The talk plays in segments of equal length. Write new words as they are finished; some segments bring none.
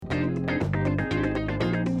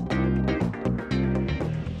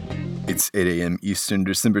It's 8 a.m. Eastern,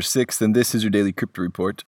 December 6th, and this is your daily crypto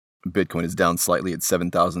report. Bitcoin is down slightly at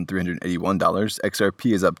 $7,381.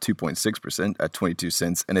 XRP is up 2.6% at 22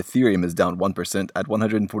 cents, and Ethereum is down 1% at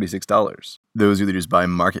 $146. Those are leaders by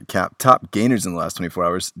market cap. Top gainers in the last 24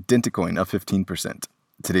 hours, Dentacoin up 15%.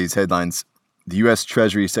 Today's headlines. The U.S.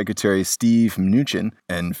 Treasury Secretary Steve Mnuchin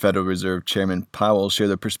and Federal Reserve Chairman Powell share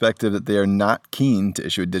the perspective that they are not keen to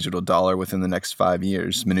issue a digital dollar within the next 5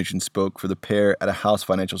 years. Mnuchin spoke for the pair at a House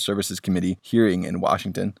Financial Services Committee hearing in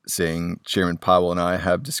Washington, saying, "Chairman Powell and I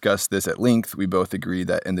have discussed this at length. We both agree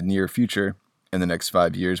that in the near future, in the next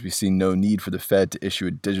 5 years, we see no need for the Fed to issue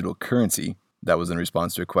a digital currency." That was in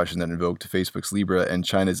response to a question that invoked Facebook's Libra and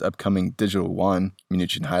China's upcoming digital yuan.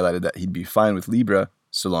 Mnuchin highlighted that he'd be fine with Libra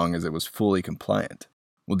so long as it was fully compliant.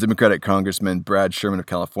 Well, Democratic Congressman Brad Sherman of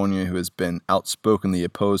California, who has been outspokenly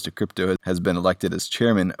opposed to crypto, has been elected as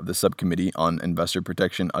chairman of the subcommittee on investor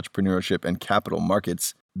protection, entrepreneurship, and capital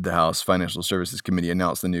markets. The House Financial Services Committee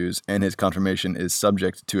announced the news, and his confirmation is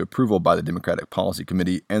subject to approval by the Democratic Policy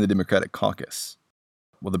Committee and the Democratic Caucus.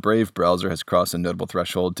 Well, the Brave browser has crossed a notable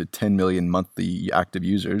threshold to 10 million monthly active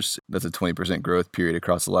users. That's a 20% growth period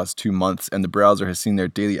across the last 2 months, and the browser has seen their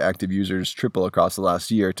daily active users triple across the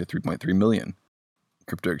last year to 3.3 million.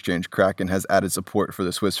 Crypto exchange Kraken has added support for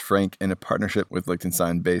the Swiss franc in a partnership with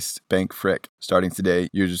Liechtenstein-based bank Frick. Starting today,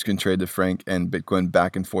 users can trade the franc and Bitcoin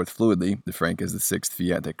back and forth fluidly. The franc is the 6th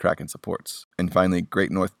fiat that Kraken supports. And finally,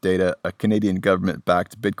 Great North Data, a Canadian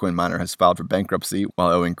government-backed Bitcoin miner, has filed for bankruptcy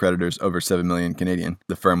while owing creditors over 7 million Canadian.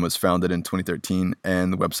 The firm was founded in 2013,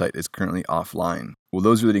 and the website is currently offline. Well,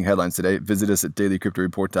 those are leading headlines today. Visit us at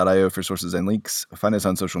dailycryptoreport.io for sources and links. Find us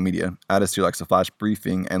on social media. Add us to your Alexa Flash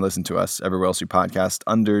Briefing and listen to us everywhere else you podcast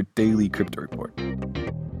under Daily Crypto Report.